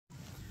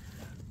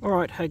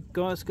Alright, hey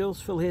guys,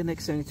 girls, Phil here,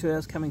 Next 72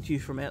 Hours, coming to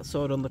you from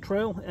outside on the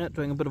trail, out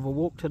doing a bit of a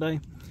walk today,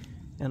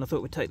 and I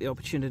thought we'd take the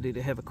opportunity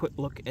to have a quick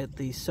look at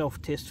the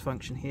self-test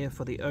function here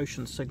for the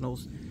Ocean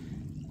Signals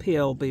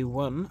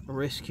PLB1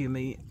 Rescue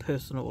Me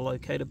personal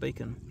locator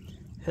beacon.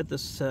 Had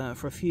this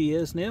for a few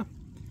years now,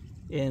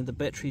 and the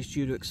battery's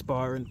due to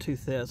expire in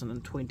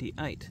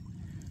 2028.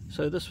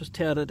 So this was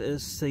touted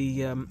as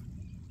the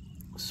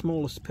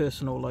smallest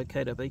personal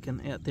locator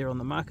beacon out there on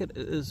the market.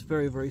 It is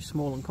very, very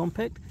small and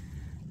compact.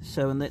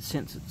 So in that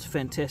sense it's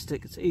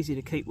fantastic. It's easy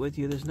to keep with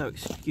you. There's no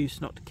excuse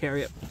not to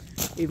carry it.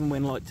 Even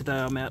when, like today,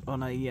 I'm out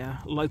on a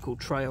local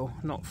trail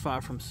not far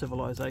from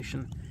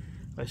civilization,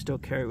 I still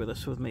carry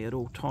this with me at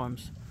all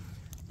times.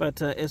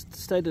 But as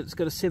stated, it's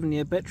got a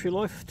 7-year battery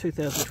life,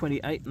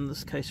 2028 in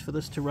this case for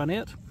this to run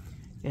out,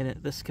 and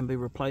this can be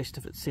replaced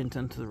if it's sent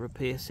into the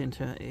repair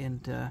centre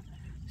and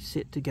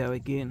set to go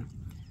again.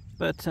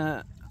 But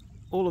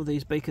all of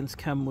these beacons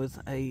come with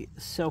a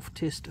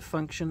self-test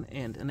function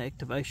and an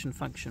activation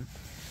function.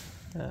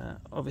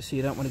 Obviously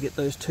you don't want to get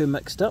those two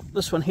mixed up.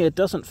 This one here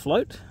doesn't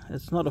float.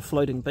 It's not a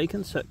floating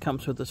beacon, so it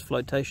comes with this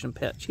flotation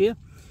pouch here,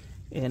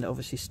 and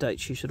obviously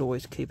states you should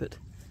always keep it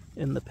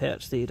in the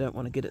pouch there. You don't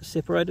want to get it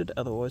separated,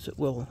 otherwise it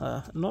will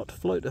not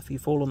float if you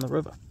fall in the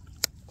river.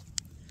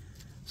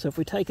 So if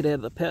we take it out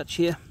of the pouch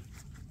here,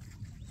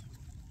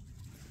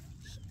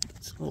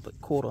 it's a little bit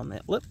caught on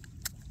that lip.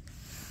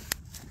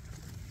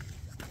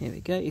 There we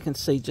go. You can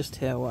see just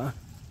how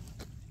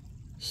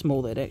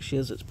small that actually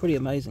is. It's pretty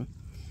amazing.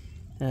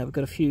 We've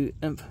got a few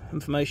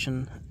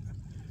information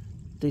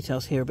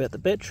details here about the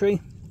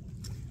battery,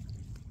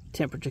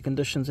 temperature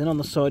conditions, and on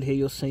the side here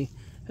you'll see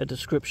a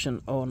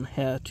description on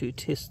how to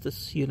test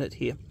this unit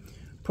here.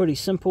 Pretty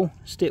simple.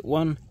 Step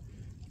 1,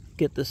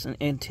 get this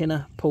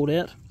antenna pulled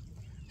out.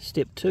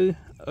 Step 2,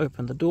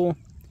 open the door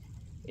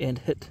and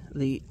hit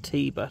the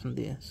T button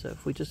there. So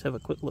if we just have a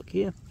quick look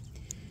here,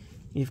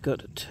 you've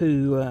got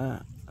two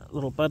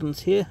little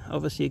buttons here.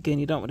 Obviously again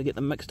you don't want to get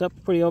them mixed up.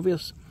 Pretty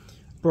obvious.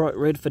 Bright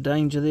red for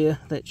danger there,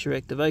 that's your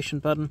activation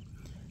button,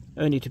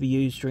 only to be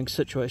used during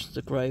situations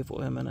of grave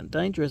or imminent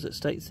danger as it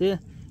states there.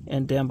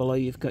 And down below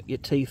you've got your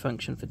T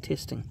function for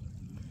testing.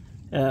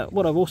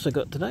 What I've also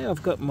got today,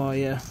 I've got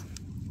my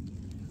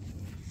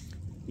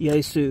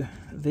Yaesu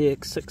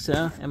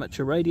VX6R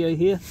amateur radio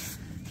here,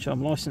 which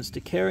I'm licensed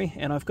to carry,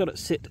 and I've got it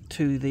set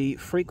to the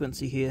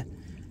frequency here,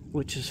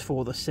 which is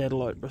for the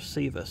satellite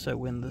receiver. So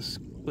when this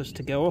was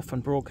to go off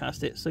and broadcast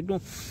that signal,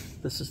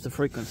 this is the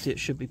frequency it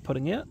should be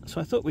putting out.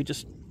 So I thought we'd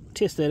just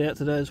test that out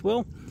today as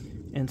well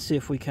and see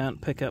if we can't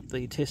pick up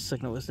the test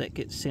signal as that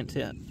gets sent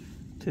out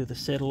to the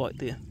satellite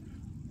there.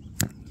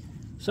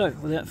 So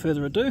without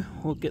further ado,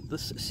 we'll get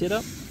this set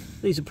up.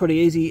 These are pretty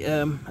easy.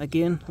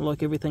 Again,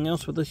 like everything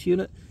else with this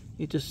unit,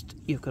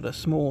 you've got a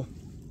small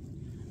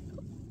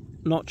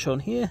notch on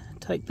here.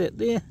 Take that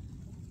there,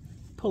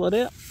 pull it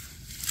out.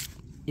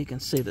 You can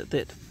see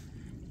that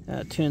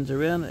turns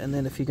around, and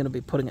then if you're going to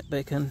be putting it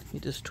back in, you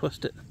just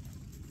twist it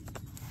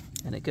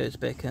and it goes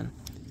back in.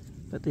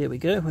 But there we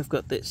go, we've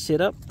got that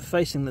set up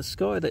facing the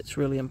sky. That's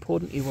really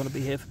important. You want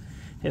to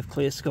have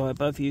clear sky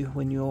above you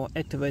when you're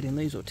activating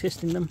these or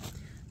testing them,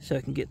 so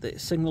you can get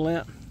that signal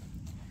out.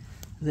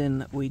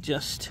 Then we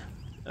just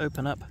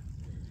open up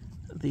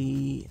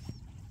the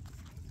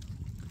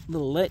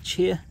little latch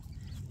here,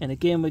 and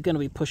again we're going to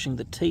be pushing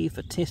the T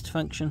for test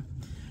function.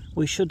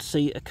 We should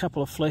see a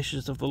couple of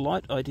flashes of the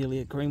light, ideally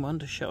a green one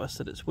to show us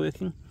that it's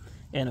working,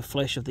 and a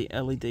flash of the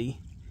LED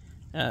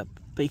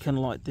beacon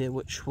light there,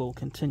 which will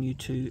continue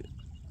to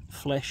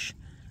flash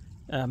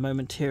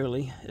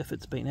momentarily if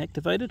it's been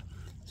activated.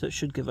 So it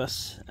should give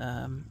us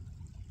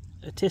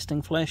a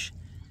testing flash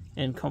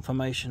and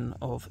confirmation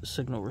of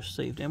signal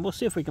received, and we'll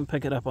see if we can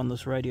pick it up on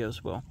this radio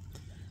as well.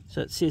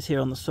 So it says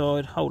here on the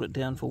side, hold it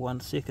down for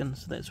 1 second,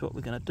 so that's what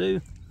we're going to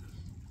do,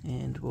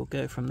 and we'll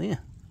go from there.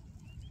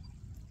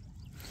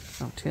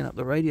 I'll turn up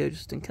the radio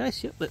just in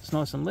case. Yep, that's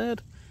nice and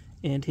loud.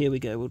 And here we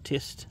go, we'll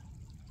test.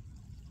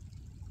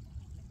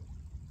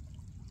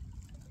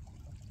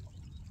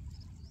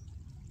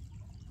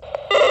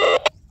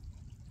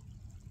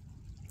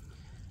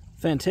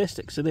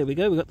 Fantastic, so there we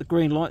go, we've got the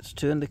green lights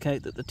to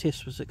indicate that the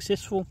test was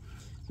successful.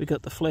 We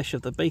got the flash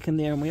of the beacon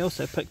there, and we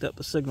also picked up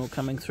the signal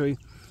coming through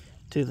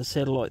to the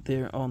satellite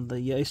there on the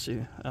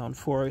Yaesu on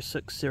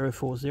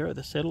 406040,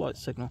 the satellite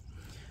signal.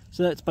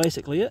 So that's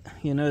basically it.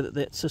 You know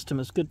that system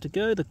is good to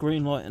go. The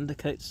green light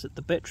indicates that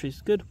the battery's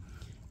good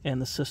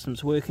and the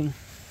system's working.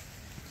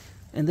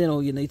 And then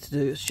all you need to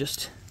do is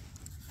just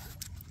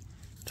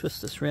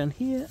twist this around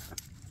here.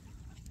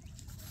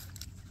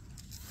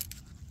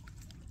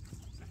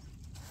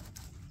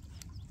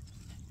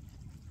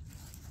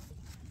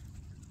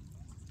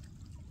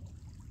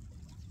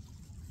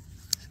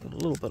 It's got a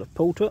little bit of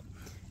pull to it,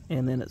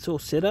 and then it's all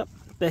set up,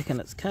 back in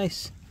its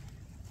case,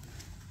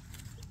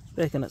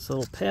 back in its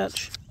little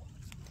pouch.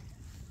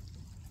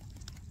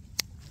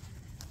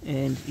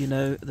 And you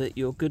know that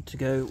you're good to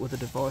go with a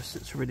device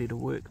that's ready to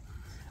work.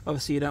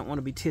 Obviously you don't want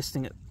to be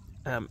testing it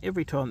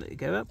every time that you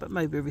go out, but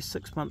maybe every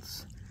 6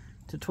 months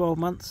to 12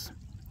 months.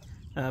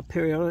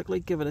 periodically,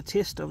 give it a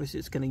test. Obviously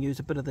it's going to use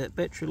a bit of that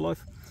battery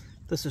life.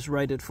 This is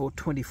rated for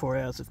 24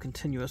 hours of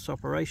continuous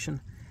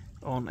operation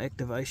on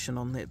activation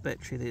on that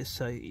battery there.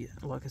 So yeah,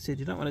 like I said,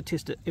 you don't want to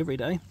test it every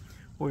day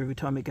or every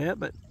time you go out,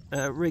 but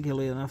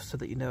regularly enough so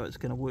that you know it's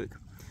going to work.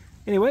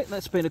 Anyway,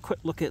 that's been a quick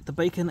look at the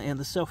beacon and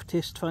the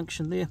self-test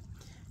function there.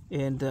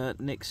 And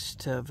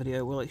next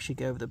video we'll actually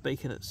go over the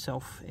beacon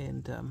itself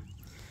and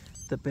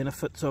the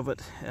benefits of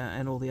it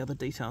and all the other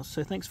details.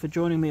 So thanks for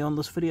joining me on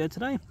this video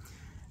today.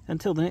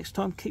 Until the next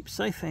time, keep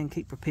safe and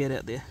keep prepared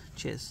out there.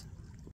 Cheers.